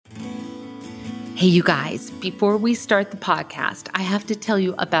Hey, you guys, before we start the podcast, I have to tell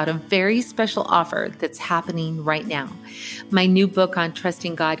you about a very special offer that's happening right now. My new book on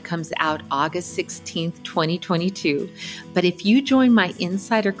trusting God comes out August 16th, 2022. But if you join my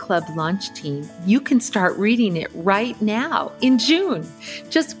Insider Club launch team, you can start reading it right now in June.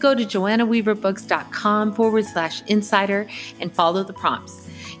 Just go to joannaweaverbooks.com/insider and follow the prompts.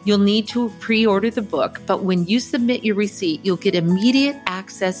 You'll need to pre-order the book, but when you submit your receipt, you'll get immediate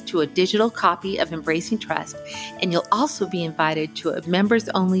access to a digital copy of Embracing Trust, and you'll also be invited to a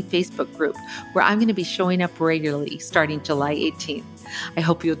members-only Facebook group where I'm going to be showing up regularly starting July 18th. I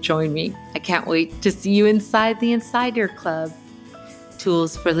hope you'll join me. I can't wait to see you inside the Insider Club.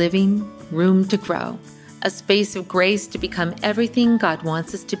 Tools for living, room to grow, a space of grace to become everything God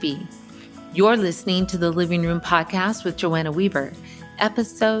wants us to be. You're listening to the Living Room Podcast with Joanna Weaver,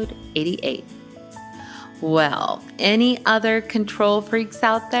 episode 88. Well, any other control freaks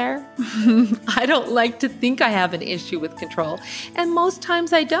out there? I don't like to think I have an issue with control, and most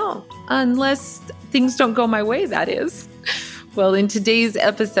times I don't, unless things don't go my way, that is. Well, in today's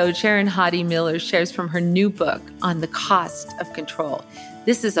episode, Sharon Hodde Miller shares from her new book on the cost of control.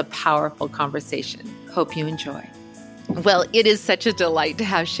 This is a powerful conversation. Hope you enjoy. Well, it is such a delight to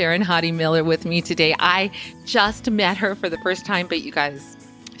have Sharon Hodde Miller with me today. I just met her for the first time, but you guys,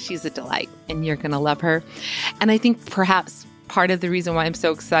 she's a delight and you're going to love her. And I think perhaps part of the reason why I'm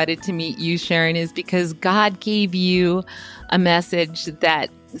so excited to meet you, Sharon, is because God gave you a message that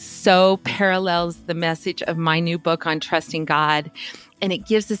so parallels the message of my new book on trusting God. And it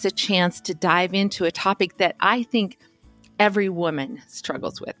gives us a chance to dive into a topic that I think every woman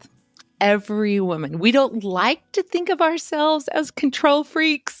struggles with. Every woman. We don't like to think of ourselves as control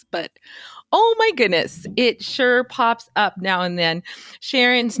freaks, but oh my goodness, it sure pops up now and then.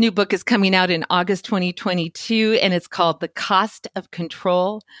 Sharon's new book is coming out in August 2022, and it's called The Cost of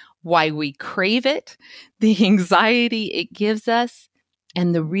Control, Why We Crave It, the Anxiety It Gives Us,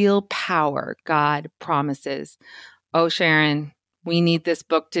 and the Real Power God Promises. Oh, Sharon, we need this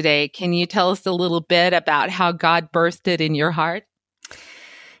book today. Can you tell us a little bit about how God birthed it in your heart?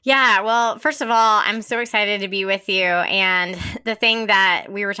 Yeah, well, first of all, I'm so excited to be with you. And the thing that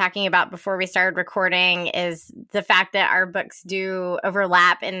we were talking about before we started recording is the fact that our books do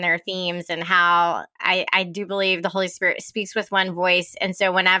overlap in their themes and how I do believe the Holy Spirit speaks with one voice. And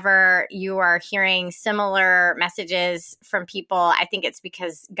so whenever you are hearing similar messages from people, I think it's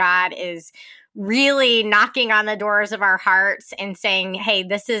because God is really knocking on the doors of our hearts and saying, hey,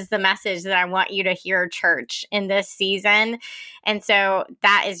 this is the message that I want you to hear, church, in this season. And so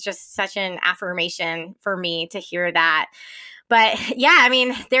that is just such an affirmation for me to hear that. But yeah, I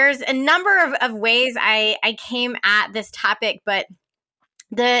mean, there's a number of ways I came at this topic, but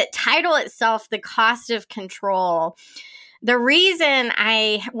the title itself, The Cost of Control, the reason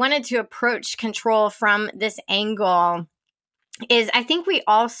I wanted to approach control from this angle is I think we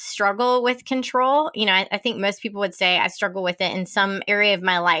all struggle with control. You know, I think most people would say I struggle with it in some area of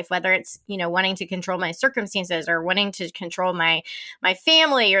my life, whether it's, you know, wanting to control my circumstances or wanting to control my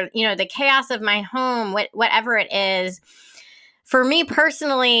family or, you know, the chaos of my home, whatever it is. For me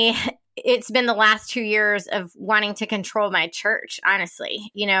personally, it's been the last 2 years of wanting to control my church, honestly,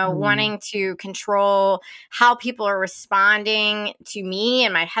 you know, wanting to control how people are responding to me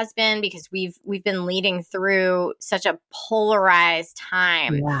and my husband, because we've been leading through such a polarized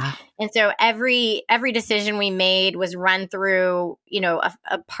time. Yeah. And so every decision we made was run through, you know,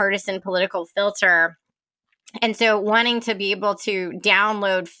 a partisan political filter. And so wanting to be able to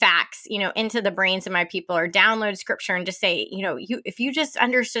download facts, you know, into the brains of my people, or download scripture and just say, you know, if you just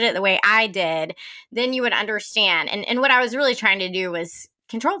understood it the way I did, then you would understand. And what I was really trying to do was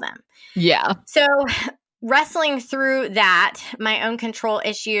control them. Yeah. So wrestling through that, my own control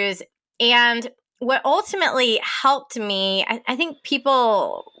issues, and what ultimately helped me, I think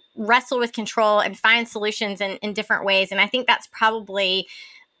people wrestle with control and find solutions in different ways. And I think that's probably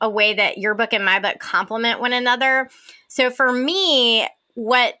a way that your book and my book complement one another. So for me,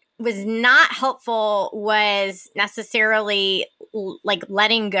 what was not helpful was necessarily like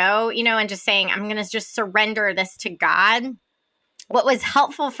letting go, you know, and just saying, I'm going to just surrender this to God. What was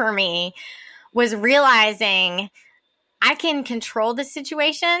helpful for me was realizing I can control the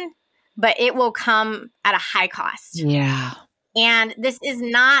situation, but it will come at a high cost. Yeah. And this is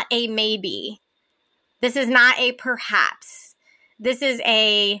not a maybe. This is not a perhaps. This is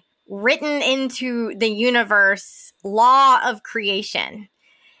a written into the universe law of creation.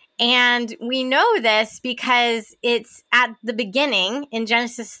 And we know this because it's at the beginning in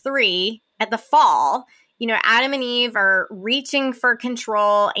Genesis 3, at the fall, you know, Adam and Eve are reaching for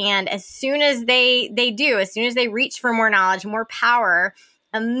control. And as soon as they reach for more knowledge, more power,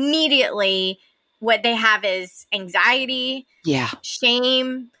 immediately what they have is anxiety,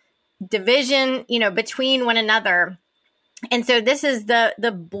 shame, division, between one another. And so this is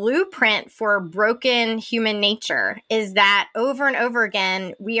the blueprint for broken human nature, is that over and over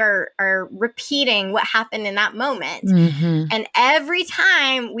again, we are repeating what happened in that moment. Mm-hmm. And every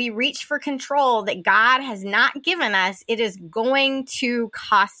time we reach for control that God has not given us, it is going to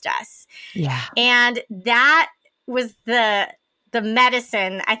cost us. Yeah. And that was the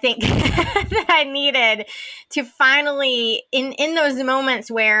medicine, I think, that I needed to finally, in those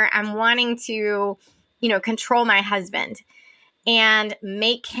moments where I'm wanting to, control my husband and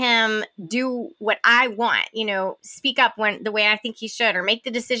make him do what I want, speak up the way I think he should, or make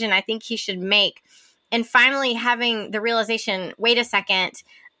the decision I think he should make. And finally having the realization, wait a second,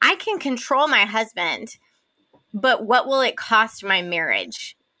 I can control my husband, but what will it cost my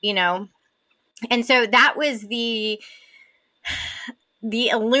marriage? And so that was the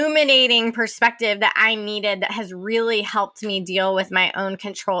illuminating perspective that I needed, that has really helped me deal with my own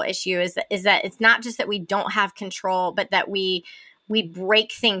control issue, is that it's not just that we don't have control, but that we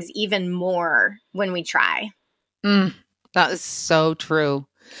break things even more when we try. That is so true.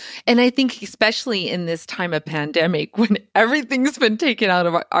 And I think especially in this time of pandemic, when everything's been taken out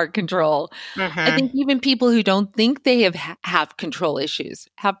of our control, I think even people who don't think they have control issues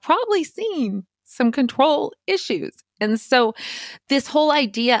have probably seen some control issues. And so this whole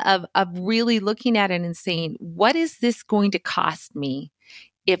idea of really looking at it and saying, what is this going to cost me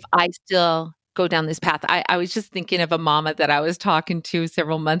if I still go down this path? I was just thinking of a mama that I was talking to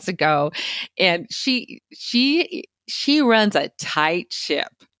several months ago, and she runs a tight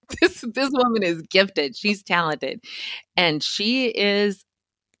ship. This woman is gifted. She's talented, and she's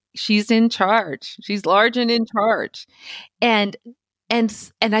in charge. She's large and in charge. And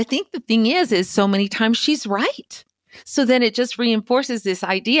I think the thing is so many times she's right. So then it just reinforces this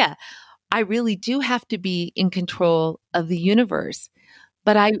idea. I really do have to be in control of the universe.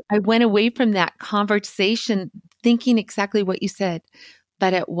 But I went away from that conversation thinking exactly what you said,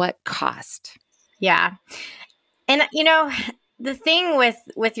 but at what cost? Yeah. And, the thing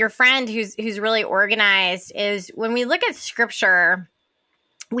with your friend who's really organized is when we look at scripture,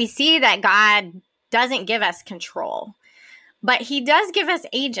 we see that God doesn't give us control, but he does give us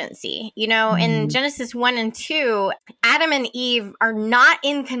agency. In Genesis 1 and 2, Adam and Eve are not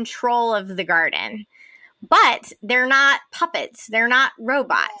in control of the garden, but they're not puppets. They're not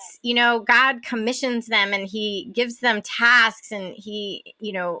robots. God commissions them and he gives them tasks, and he,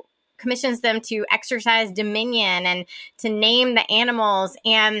 commissions them to exercise dominion and to name the animals.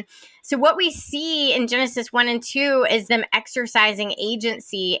 And so what we see in Genesis 1 and 2 is them exercising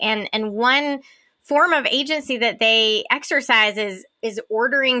agency. And one form of agency that they exercise is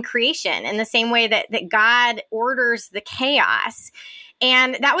ordering creation in the same way that God orders the chaos.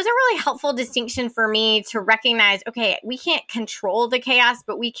 And that was a really helpful distinction for me to recognize, okay, we can't control the chaos,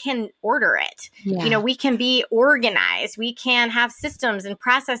 but we can order it. Yeah. We can be organized. We can have systems and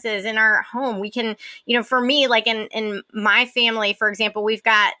processes in our home. We can, for me, like in my family, for example, we've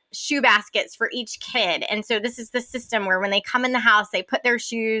got shoe baskets for each kid. And so this is the system where when they come in the house, they put their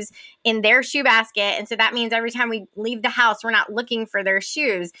shoes in their shoe basket. And so that means every time we leave the house, we're not looking for their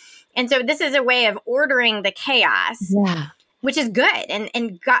shoes. And so this is a way of ordering the chaos. Yeah. Which is good.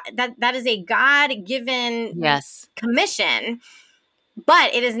 And God, that is a God-given commission,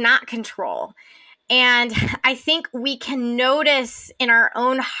 but it is not control. And I think we can notice in our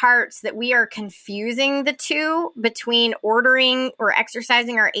own hearts that we are confusing the two, between ordering or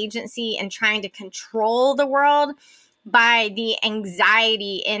exercising our agency and trying to control the world, by the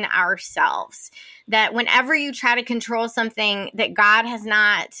anxiety in ourselves. That whenever you try to control something that God has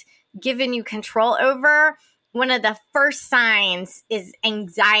not given you control over, one of the first signs is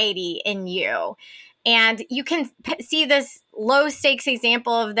anxiety in you. And you can see this low stakes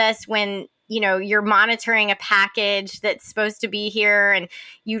example of this when, you're monitoring a package that's supposed to be here, and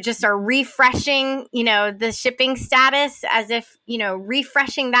you just are refreshing, the shipping status, as if,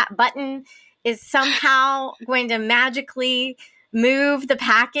 refreshing that button is somehow going to magically move the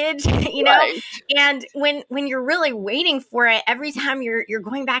package, Right. And when you're really waiting for it, every time you're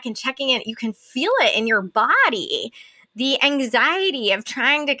going back and checking it, you can feel it in your body. The anxiety of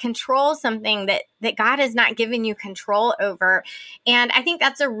trying to control something that God has not given you control over. And I think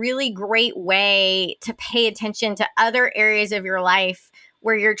that's a really great way to pay attention to other areas of your life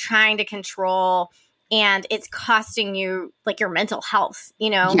where you're trying to control and it's costing you like your mental health,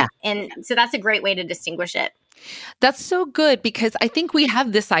 Yeah. And so that's a great way to distinguish it. That's so good, because I think we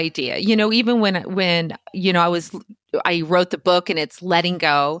have this idea, even when I was I wrote the book, and it's Letting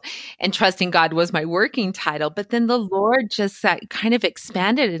Go, and Trusting God was my working title. But then the Lord just kind of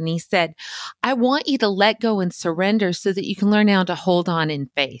expanded it, and he said, I want you to let go and surrender so that you can learn how to hold on in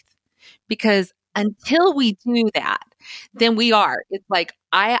faith. Because until we do that, then it's like,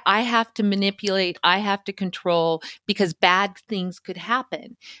 I have to manipulate, I have to control, because bad things could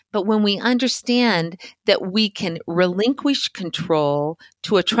happen. But when we understand that we can relinquish control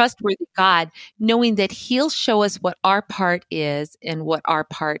to a trustworthy God, knowing that he'll show us what our part is and what our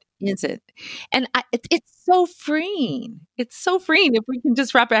part isn't. And it's so freeing. It's so freeing if we can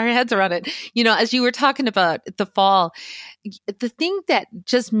just wrap our heads around it. As you were talking about the fall, the thing that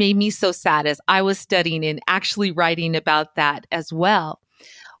just made me so sad as I was studying and actually writing about that as well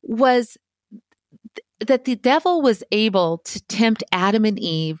was that the devil was able to tempt Adam and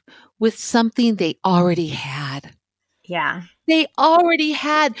Eve with something they already had. Yeah. They already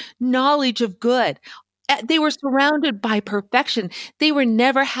had knowledge of good. They were surrounded by perfection. They were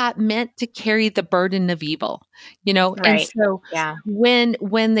never meant to carry the burden of evil, Right. And so Yeah.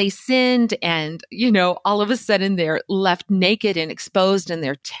 when they sinned and, all of a sudden they're left naked and exposed and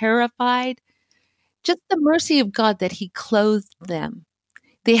they're terrified, just the mercy of God that he clothed them.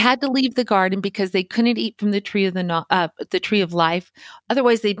 They had to leave the garden because they couldn't eat from the tree of the tree of life.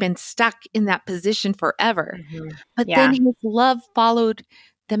 Otherwise, they'd been stuck in that position forever. Mm-hmm. But Yeah. then his love followed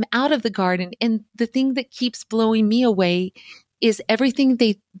them out of the garden. And the thing that keeps blowing me away is everything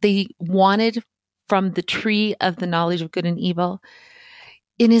they wanted from the tree of the knowledge of good and evil.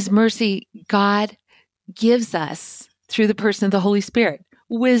 In his mercy, God gives us, through the person of the Holy Spirit,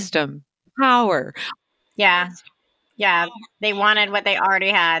 wisdom, power. Yeah. Yeah. They wanted what they already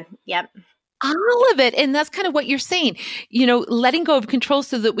had. Yep. All of it. And that's kind of what you're saying, letting go of control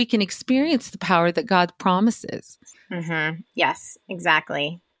so that we can experience the power that God promises. Mm-hmm. Yes,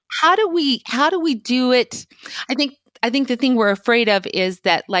 exactly. How do we do it? I think the thing we're afraid of is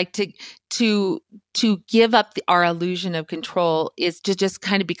that, like, to give up our illusion of control is to just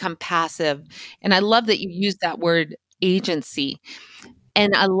kind of become passive. And I love that you used that word agency.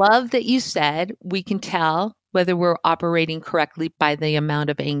 And I love that you said we can tell whether we're operating correctly by the amount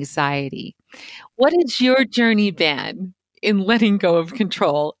of anxiety. What has your journey been in letting go of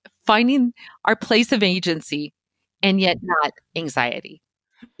control, finding our place of agency, and yet not anxiety?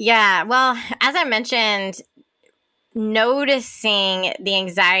 Yeah. Well, as I mentioned, noticing the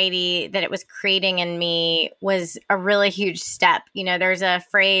anxiety that it was creating in me was a really huge step. There's a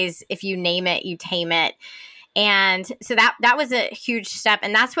phrase, if you name it, you tame it. And so that was a huge step.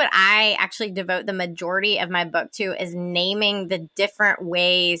 And that's what I actually devote the majority of my book to, is naming the different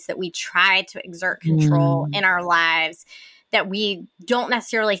ways that we try to exert control in our lives, that we don't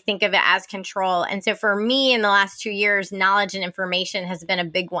necessarily think of it as control. And so for me, in the last 2 years, knowledge and information has been a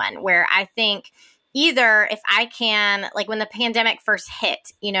big one, where I think either if I can, like when the pandemic first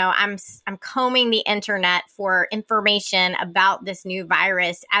hit, I'm combing the internet for information about this new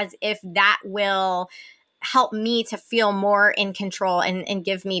virus, as if that will help me to feel more in control and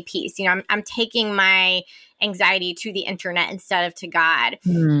give me peace. I'm taking my anxiety to the internet instead of to God.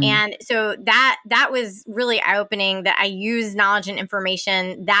 And so that was really eye-opening, that I use knowledge and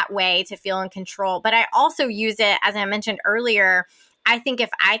information that way to feel in control. But I also use it, as I mentioned earlier, I think if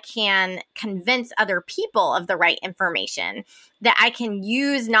I can convince other people of the right information, that I can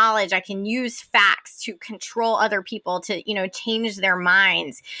use knowledge, I can use facts to control other people, to, change their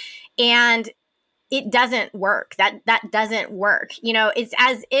minds. And it doesn't work. That doesn't work. It's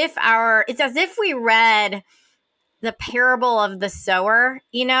as if we read the parable of the sower,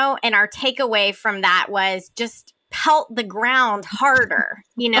 and our takeaway from that was just pelt the ground harder,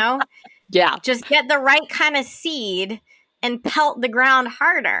 Yeah. Just get the right kind of seed and pelt the ground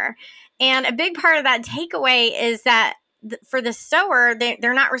harder. And a big part of that takeaway is that for the sower,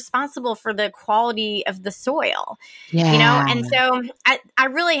 they're not responsible for the quality of the soil, And so I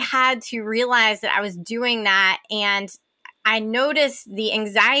really had to realize that I was doing that. And I noticed the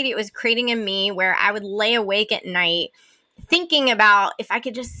anxiety it was creating in me, where I would lay awake at night thinking about, if I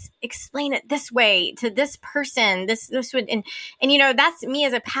could just explain it this way to this person, this would, and that's me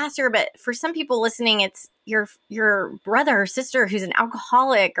as a pastor. But for some people listening, it's your brother or sister who's an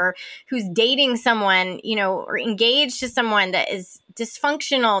alcoholic, or who's dating someone, or engaged to someone that is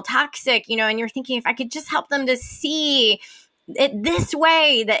dysfunctional, toxic, and you're thinking, if I could just help them to see it this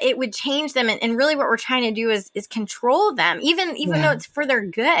way, that it would change them. And really what we're trying to do is control them, even though it's for their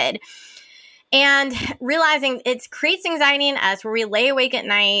good. And realizing it creates anxiety in us, where we lay awake at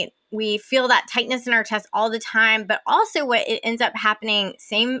night, we feel that tightness in our chest all the time. But also what it ends up happening,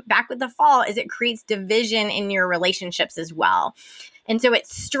 same back with the fall, is it creates division in your relationships as well. And so it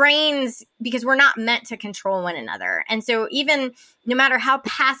strains because we're not meant to control one another. And so even no matter how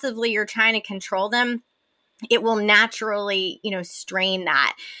passively you're trying to control them, it will naturally, strain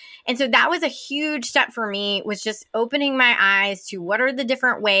that. And so that was a huge step for me, was just opening my eyes to what are the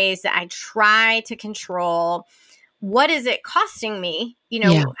different ways that I try to control. What is it costing me?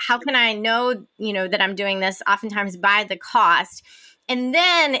 How can I know, that I'm doing this oftentimes by the cost? And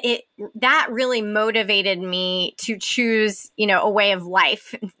then that really motivated me to choose, a way of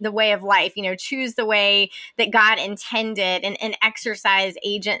life, choose the way that God intended and exercise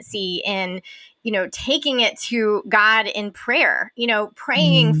agency in, taking it to God in prayer,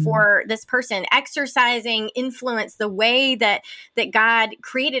 praying for this person, exercising influence the way that God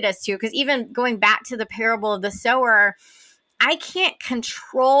created us to. Because even going back to the parable of the sower, I can't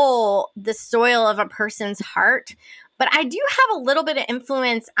control the soil of a person's heart, but I do have a little bit of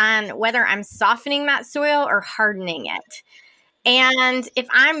influence on whether I'm softening that soil or hardening it. And if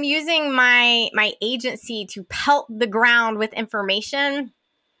I'm using my agency to pelt the ground with information,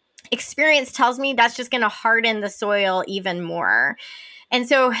 experience tells me that's just going to harden the soil even more. And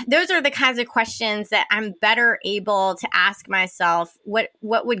so those are the kinds of questions that I'm better able to ask myself. What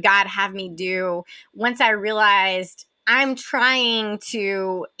would God have me do once I realized I'm trying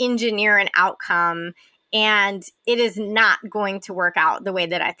to engineer an outcome and it is not going to work out the way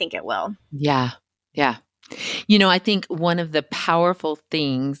that I think it will? Yeah. Yeah. I think one of the powerful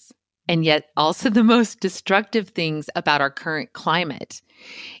things, and yet also the most destructive things about our current climate,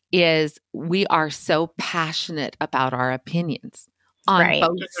 is we are so passionate about our opinions on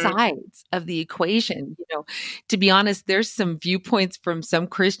both sides of the equation. To be honest, there's some viewpoints from some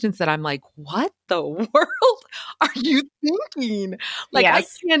Christians that I'm like, what the world are you thinking? Like,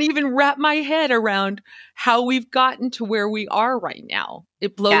 yes. I can't even wrap my head around how we've gotten to where we are right now.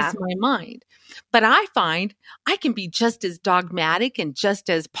 It blows my mind. But I find I can be just as dogmatic and just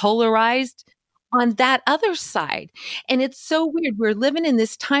as polarized on that other side. And it's so weird. We're living in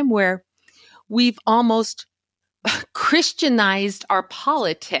this time where we've almost Christianized our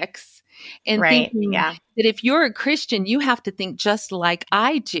politics and thinking that if you're a Christian, you have to think just like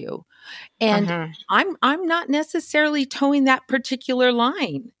I do. And I'm not necessarily towing that particular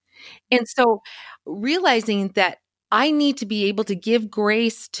line. And so realizing that I need to be able to give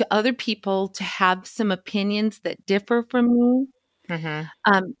grace to other people to have some opinions that differ from me.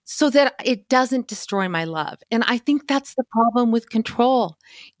 So that it doesn't destroy my love. And I think that's the problem with control.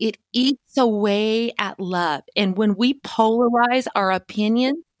 It eats away at love. And when we polarize our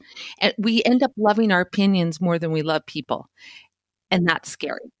opinion, we end up loving our opinions more than we love people. And that's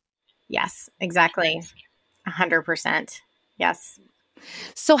scary. Yes, exactly. 100%. Yes.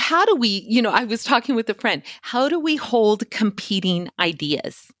 So how do we, I was talking with a friend, how do we hold competing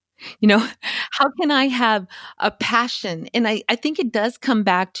ideas? How can I have a passion? And I think it does come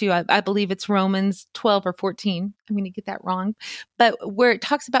back to, I believe it's Romans 12 or 14. I'm going to get that wrong. But where it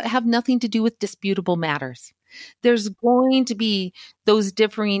talks about have nothing to do with disputable matters. There's going to be those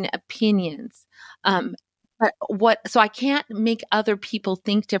differing opinions. So I can't make other people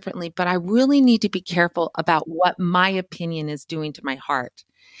think differently, but I really need to be careful about what my opinion is doing to my heart.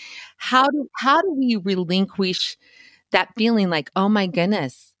 How do we relinquish that feeling like, oh my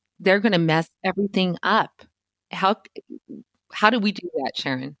goodness, they're going to mess everything up? How do we do that,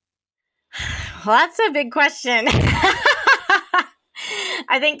 Sharon? Well, that's a big question.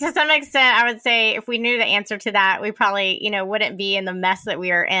 I think to some extent, I would say if we knew the answer to that, we probably, wouldn't be in the mess that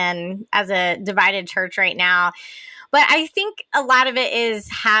we are in as a divided church right now. But I think a lot of it is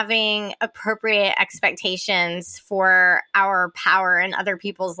having appropriate expectations for our power in other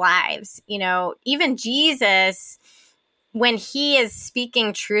people's lives. Even Jesus, when he is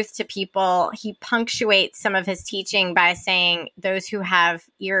speaking truth to people, he punctuates some of his teaching by saying, those who have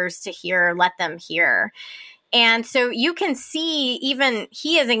ears to hear, let them hear. And so you can see even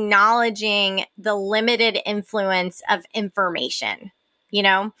he is acknowledging the limited influence of information,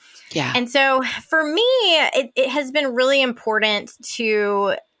 Yeah. And so for me, it has been really important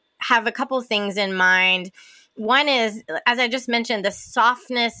to have a couple of things in mind. One is, as I just mentioned, the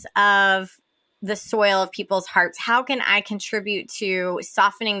softness of the soil of people's hearts. How can I contribute to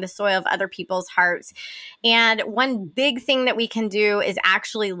softening the soil of other people's hearts? And one big thing that we can do is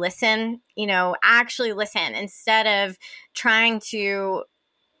actually listen, instead of trying to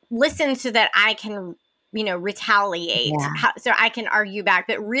listen so that I can, retaliate, so I can argue back,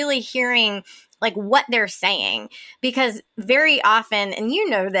 but really hearing like what they're saying. Because very often, and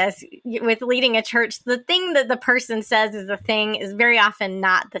this with leading a church, the thing that the person says is the thing is very often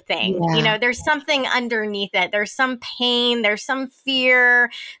not the thing. There's something underneath it. There's some pain, there's some fear,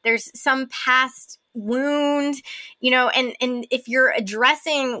 there's some past wound, and if you're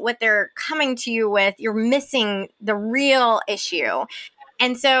addressing what they're coming to you with, you're missing the real issue.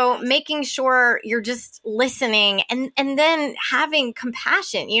 And so making sure you're just listening and then having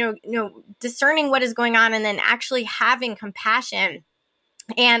compassion, discerning what is going on and then actually having compassion.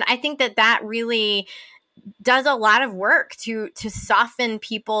 And I think that really does a lot of work to soften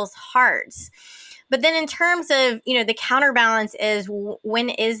people's hearts. But then in terms of, the counterbalance is, when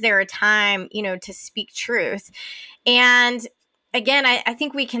is there a time, to speak truth? And again, I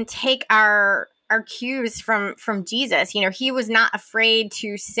think we can take our cues from Jesus. He was not afraid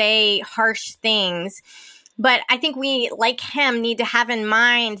to say harsh things, but I think we, like him, need to have in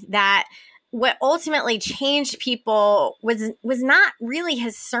mind that what ultimately changed people was not really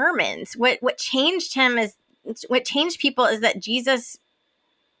his sermons. What changed people is that Jesus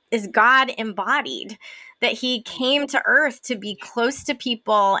is God embodied, that he came to earth to be close to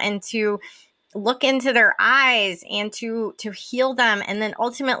people and to look into their eyes and to heal them, and then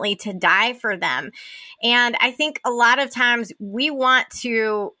ultimately to die for them. And I think a lot of times we want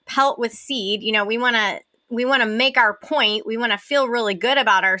to pelt with seed. We want to make our point. We want to feel really good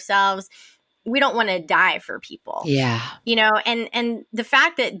about ourselves. We don't want to die for people. Yeah. And the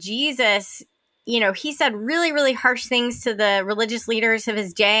fact that Jesus, he said really, really harsh things to the religious leaders of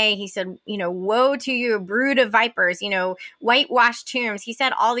his day. He said, woe to you, brood of vipers, whitewashed tombs. He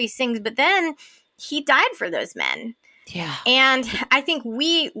said all these things, but then he died for those men. Yeah. And I think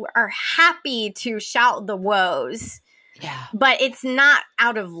we are happy to shout the woes. Yeah. But it's not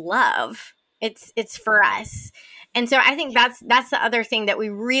out of love. It's for us. And so I think that's the other thing that we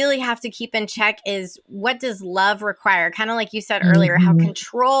really have to keep in check is, what does love require? Kind of like you said earlier, how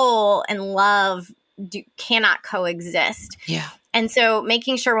control and love cannot coexist. Yeah. And so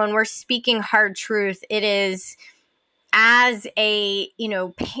making sure when we're speaking hard truth, it is as a,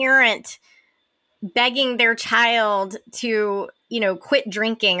 parent begging their child to, quit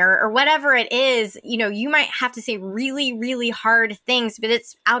drinking or whatever it is, you might have to say really, really hard things, but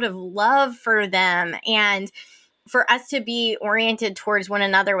it's out of love for them. And for us to be oriented towards one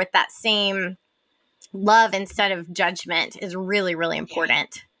another with that same love instead of judgment is really, really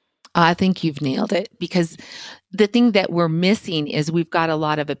important. I think you've nailed it, because the thing that we're missing is we've got a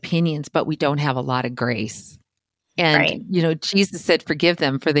lot of opinions, but we don't have a lot of grace. And, right. Jesus said, forgive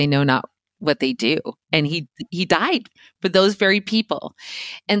them, for they know not what they do. And he died for those very people.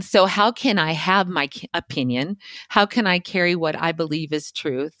 And so how can I have my opinion? How can I carry what I believe is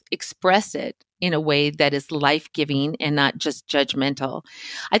truth, express it in a way that is life-giving and not just judgmental?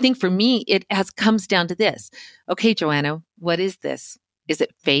 I think for me, it comes down to this. Okay, Joanna, what is this? Is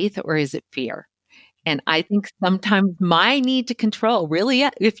it faith or is it fear? And I think sometimes my need to control, really,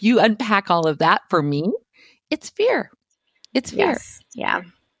 if you unpack all of that for me, it's fear. It's fear. Yes. Yeah.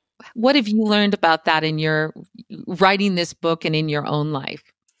 What have you learned about that in your writing this book and in your own life?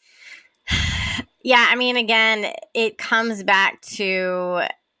 Yeah. I mean, again, it comes back to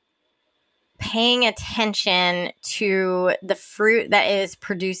paying attention to the fruit that is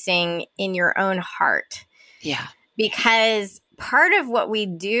producing in your own heart. Yeah. Because part of what we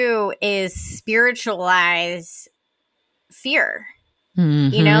do is spiritualize fear.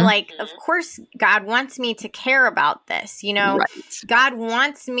 Mm-hmm. Of course, God wants me to care about this. Right. God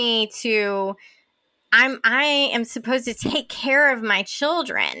wants me to, I am supposed to take care of my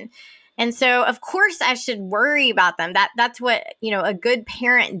children. And so, of course, I should worry about them. That's what, a good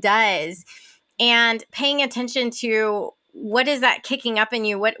parent does. And paying attention to, what is that kicking up in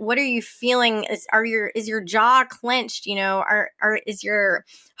you? What are you feeling? Is your jaw clenched? Is your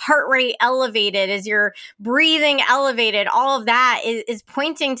heart rate elevated? Is your breathing elevated? All of that is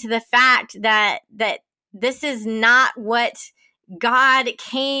pointing to the fact that this is not what God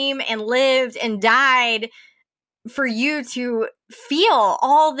came and lived and died for you to feel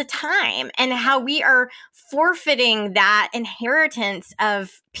all the time, and how we are forfeiting that inheritance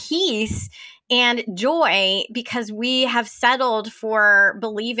of peace and joy because we have settled for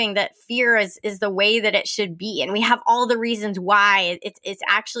believing that fear is the way that it should be. And we have all the reasons why it's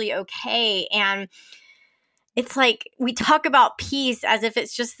actually okay. And it's like we talk about peace as if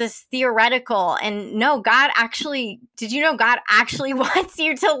it's just this theoretical, and no, did you know God actually wants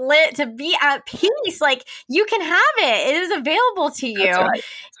you to be at peace? Like, you can have it. It is available to you. That's right.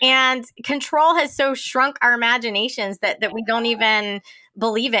 And control has so shrunk our imaginations that we don't even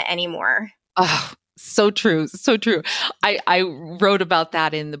believe it anymore. Oh, so true. So true. I wrote about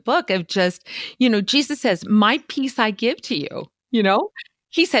that in the book of just, Jesus says, my peace I give to you,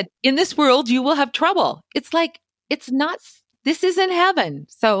 He said, in this world, you will have trouble. It's like, it's not, this isn't heaven.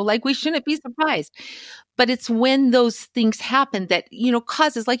 So like, we shouldn't be surprised. But it's when those things happen that,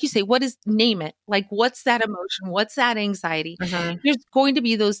 causes, like you say, name it? Like, what's that emotion? What's that anxiety? Mm-hmm. There's going to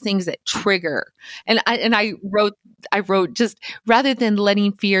be those things that trigger. And I wrote just rather than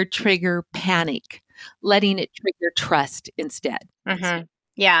letting fear trigger panic, letting it trigger trust instead. Mm-hmm.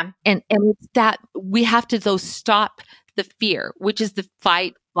 Yeah. And it's that we have to though stop the fear, which is the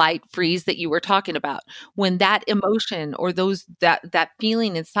fight, flight, freeze that you were talking about. When that emotion or that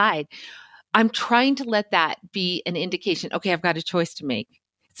feeling inside, I'm trying to let that be an indication. Okay, I've got a choice to make.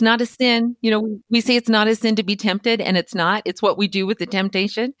 It's not a sin. We say it's not a sin to be tempted, and it's not. It's what we do with the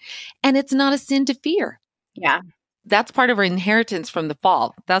temptation. And it's not a sin to fear. Yeah. That's part of our inheritance from the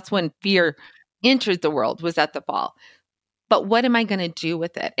fall. That's when fear entered the world, was at the fall. But what am I going to do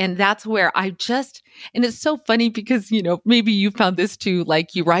with it? And that's where and it's so funny because, maybe you found this too,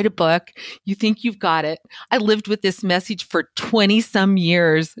 like you write a book, you think you've got it. I lived with this message for 20 some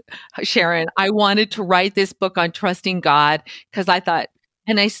years, Sharon. I wanted to write this book on trusting God because I thought,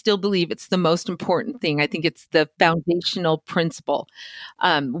 and I still believe it's the most important thing. I think it's the foundational principle.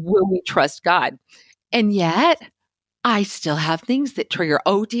 Will we trust God? And yet I still have things that trigger,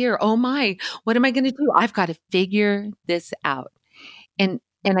 oh dear, oh my, what am I going to do? I've got to figure this out. And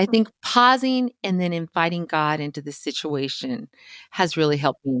I think pausing and then inviting God into the situation has really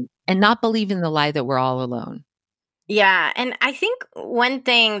helped me, and not believing the lie that we're all alone. Yeah. And I think one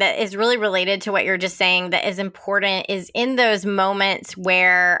thing that is really related to what you're just saying that is important is in those moments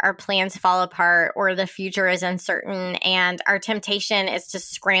where our plans fall apart or the future is uncertain and our temptation is to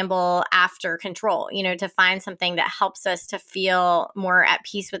scramble after control, to find something that helps us to feel more at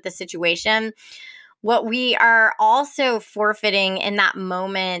peace with the situation. What we are also forfeiting in that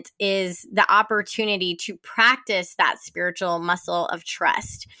moment is the opportunity to practice that spiritual muscle of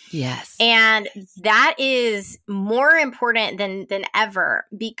trust. Yes. And that is more important than ever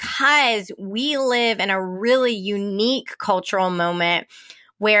because we live in a really unique cultural moment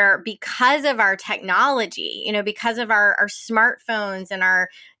where because of our technology, because of our smartphones and our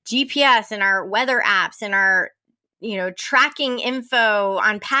GPS and our weather apps and our tracking info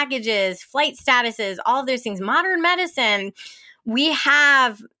on packages, flight statuses, all of those things, modern medicine, we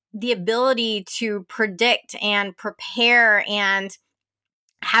have the ability to predict and prepare and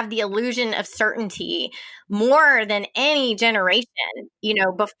have the illusion of certainty more than any generation,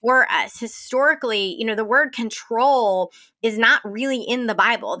 before us. Historically, the word control is not really in the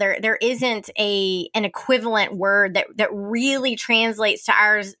Bible. There isn't an equivalent word that really translates to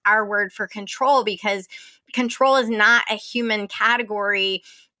our word for control, because control is not a human category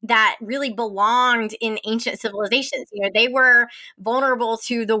that really belonged in ancient civilizations. They were vulnerable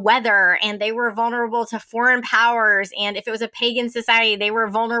to the weather and they were vulnerable to foreign powers. And if it was a pagan society, they were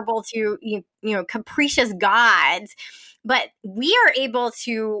vulnerable to, capricious gods. But we are able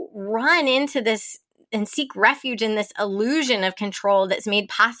to run into this and seek refuge in this illusion of control that's made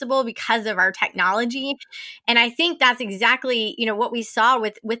possible because of our technology. And I think that's exactly, what we saw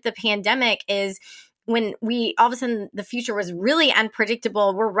with the pandemic is when all of a sudden the future was really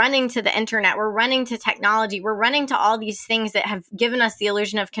unpredictable, we're running to the internet, we're running to technology, we're running to all these things that have given us the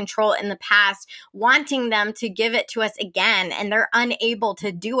illusion of control in the past, wanting them to give it to us again, and they're unable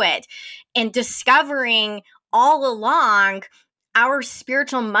to do it. And discovering all along our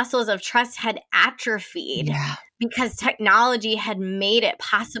spiritual muscles of trust had atrophied because technology had made it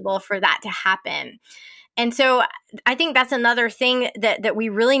possible for that to happen. And so I think that's another thing that we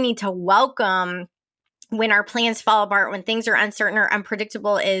really need to welcome when our plans fall apart, when things are uncertain or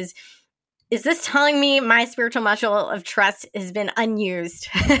unpredictable, is this telling me my spiritual muscle of trust has been unused?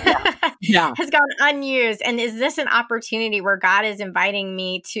 Yeah. Has gone unused. And is this an opportunity where God is inviting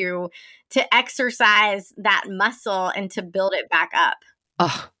me to exercise that muscle and to build it back up?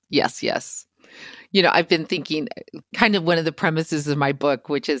 Oh, yes. I've been thinking kind of one of the premises of my book,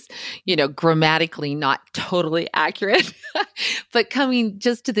 which is, grammatically not totally accurate, but coming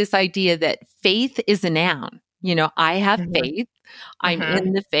just to this idea that faith is a noun. I have faith. I'm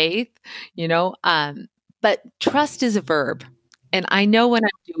in the faith, but trust is a verb. And I know when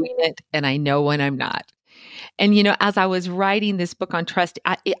I'm doing it and I know when I'm not. And, as I was writing this book on trust,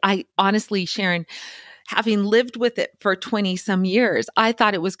 I honestly, Sharon, having lived with it for 20 some years, I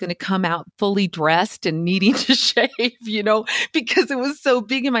thought it was going to come out fully dressed and needing to shave, because it was so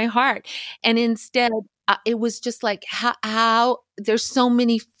big in my heart. And instead, it was just like how there's so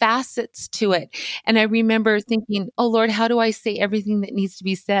many facets to it. And I remember thinking, oh Lord, how do I say everything that needs to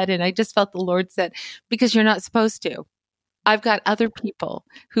be said? And I just felt the Lord said, because you're not supposed to. I've got other people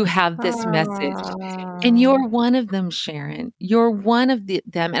who have this message, and Oh. you're one of them, Sharon. You're one of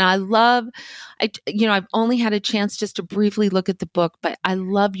them. And I've only had a chance just to briefly look at the book, but I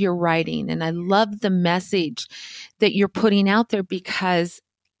love your writing and I love the message that you're putting out there, because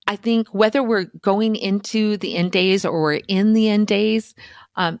I think whether we're going into the end days or we're in the end days,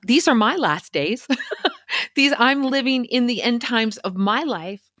 these are my last days. I'm living in the end times of my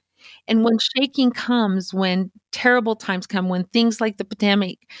life. And when shaking comes, when terrible times come, when things like the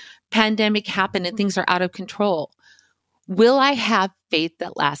pandemic happen and things are out of control, will I have faith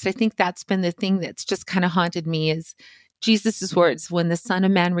that lasts? I think that's been the thing that's just kind of haunted me, is Jesus' words, when the Son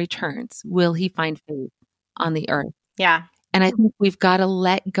of Man returns, will he find faith on the earth? Yeah. And I think we've got to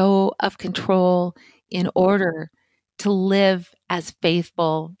let go of control in order to live as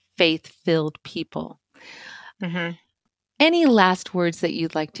faithful, faith-filled people. Mm-hmm. Any last words that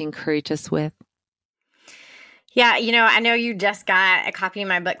you'd like to encourage us with? Yeah, I know you just got a copy of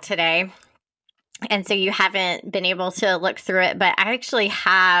my book today, and so you haven't been able to look through it, but I actually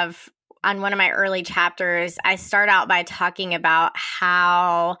have, on one of my early chapters, I start out by talking about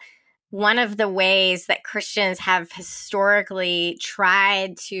how one of the ways that Christians have historically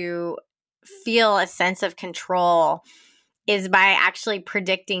tried to feel a sense of control is by actually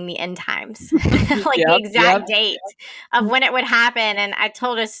predicting the end times, like the exact date of when it would happen. And I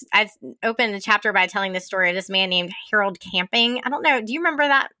opened the chapter by telling the story of this man named Harold Camping. I don't know. Do you remember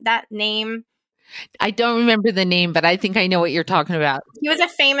that name? I don't remember the name, but I think I know what you're talking about. He was a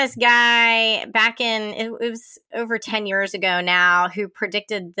famous guy back it was over 10 years ago now, who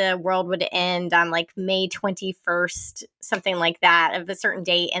predicted the world would end on like May 21st, something like that, of a certain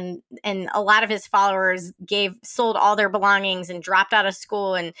date. And a lot of his followers sold all their belongings and dropped out of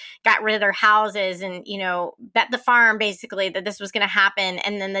school and got rid of their houses and, bet the farm basically that this was going to happen.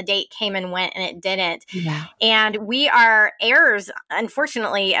 And then the date came and went and it didn't. Yeah. And we are heirs,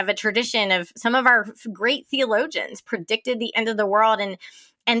 unfortunately, of a tradition of some of our great theologians predicted the end of the world.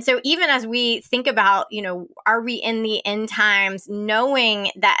 And so even as we think about, are we in the end times, knowing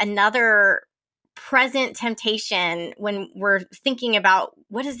that another present temptation when we're thinking about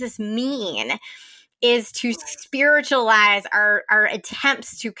what does this mean, is to spiritualize our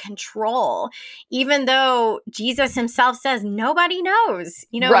attempts to control, even though Jesus himself says nobody knows,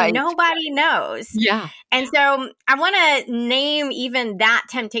 Right. Nobody knows. Yeah. And so I want to name even that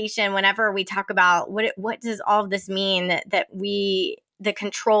temptation whenever we talk about what does all of this mean, that the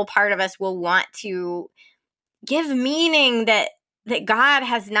control part of us will want to give meaning that God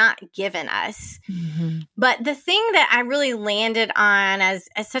has not given us. Mm-hmm. But the thing that I really landed on as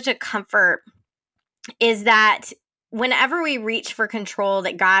such a comfort is that whenever we reach for control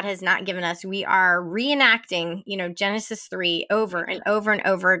that God has not given us, we are reenacting, Genesis 3 over and over and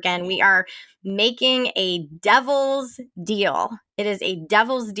over again. We are making a devil's deal. It is a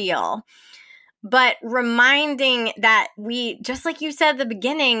devil's deal. But reminding that we, just like you said at the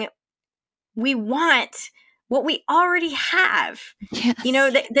beginning, we want what we already have. Yes.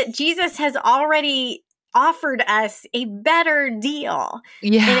 That Jesus has already offered us a better deal.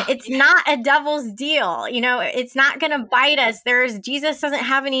 Yeah. And it's not a devil's deal. It's not going to bite us. Jesus doesn't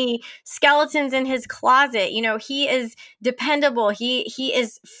have any skeletons in his closet. He is dependable. He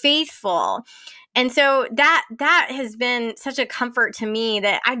is faithful. And so that has been such a comfort to me,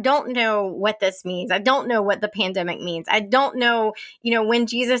 that I don't know what this means. I don't know what the pandemic means. I don't know, when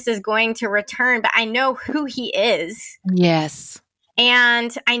Jesus is going to return, but I know who he is. Yes.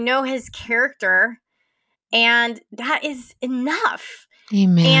 And I know his character. And that is enough.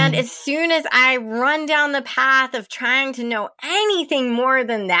 Amen. And as soon as I run down the path of trying to know anything more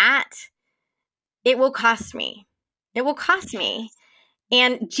than that, it will cost me. It will cost me.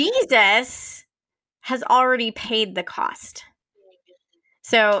 And Jesus has already paid the cost.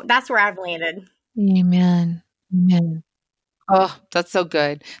 So that's where I've landed. Amen. Amen. Oh, that's so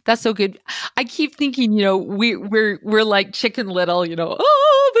good. That's so good. I keep thinking, we're like Chicken Little,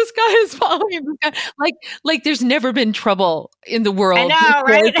 oh, this guy is following this guy. Like there's never been trouble in the world. I know,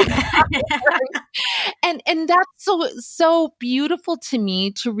 right? And that's so beautiful to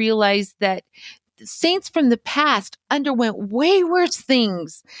me to realize that saints from the past underwent way worse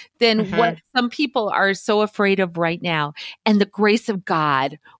things than what some people are so afraid of right now. And the grace of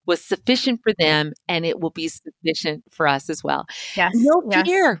God was sufficient for them, and it will be sufficient for us as well. Yes. No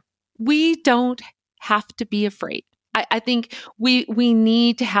fear. We don't have to be afraid. I think we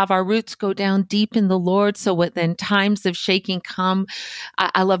need to have our roots go down deep in the Lord, so when times of shaking come,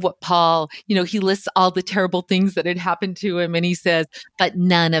 I love what Paul, he lists all the terrible things that had happened to him, and he says, but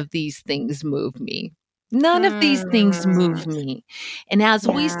none of these things move me. None of these things move me. And as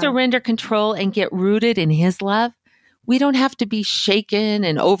we surrender control and get rooted in his love, We don't have to be shaken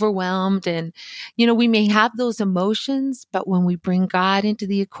and overwhelmed. And, we may have those emotions, but when we bring God into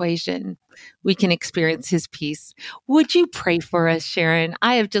the equation, we can experience his peace. Would you pray for us, Sharon?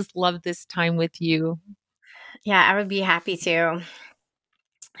 I have just loved this time with you. Yeah, I would be happy to.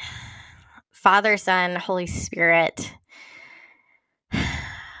 Father, Son, Holy Spirit,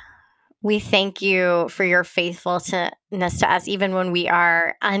 we thank you for your faithfulness to us, even when we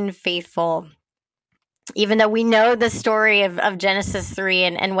are unfaithful. Even though we know the story of Genesis 3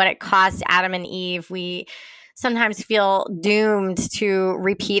 and what it cost Adam and Eve, we sometimes feel doomed to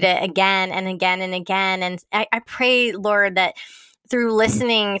repeat it again and again and again. And I pray, Lord, that through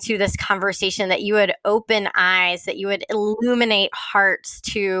listening to this conversation, that you would open eyes, that you would illuminate hearts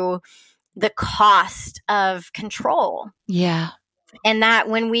to the cost of control. Yeah. And that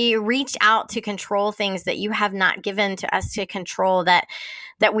when we reach out to control things that you have not given to us to control, that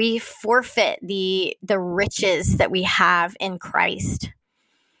we forfeit the riches that we have in Christ.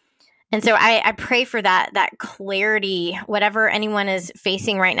 And so I pray for that clarity, whatever anyone is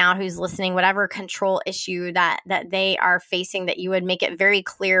facing right now who's listening, whatever control issue that they are facing, that you would make it very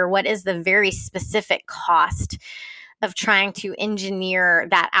clear what is the very specific cost of trying to engineer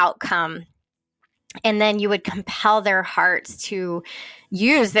that outcome. And then you would compel their hearts to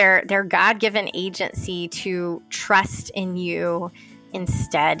use their God-given agency to trust in you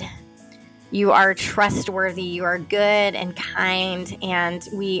instead. You are trustworthy. You are good and kind. And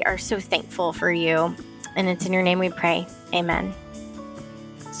we are so thankful for you. And it's in your name we pray. Amen.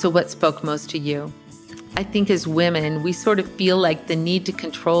 So what spoke most to you? I think as women, we sort of feel like the need to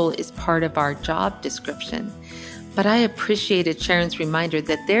control is part of our job description. But I appreciated Sharon's reminder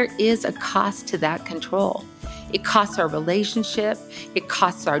that there is a cost to that control. It costs our relationship, it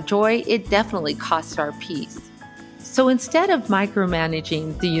costs our joy, it definitely costs our peace. So instead of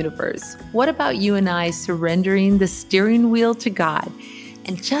micromanaging the universe, what about you and I surrendering the steering wheel to God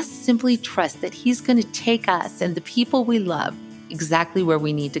and just simply trust that He's going to take us and the people we love exactly where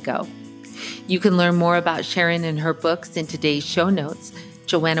we need to go? You can learn more about Sharon and her books in today's show notes,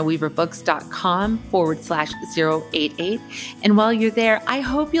 joannaweaverbooks.com/088. And while you're there, I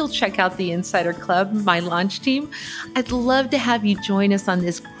hope you'll check out the Insider Club, my launch team. I'd love to have you join us on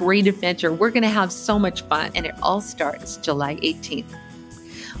this great adventure. We're going to have so much fun, and it all starts July 18th.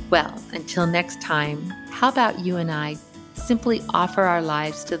 Well, until next time, how about you and I simply offer our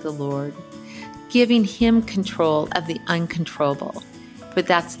lives to the Lord, giving Him control of the uncontrollable, for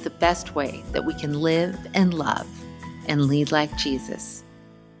that's the best way that we can live and love and lead like Jesus.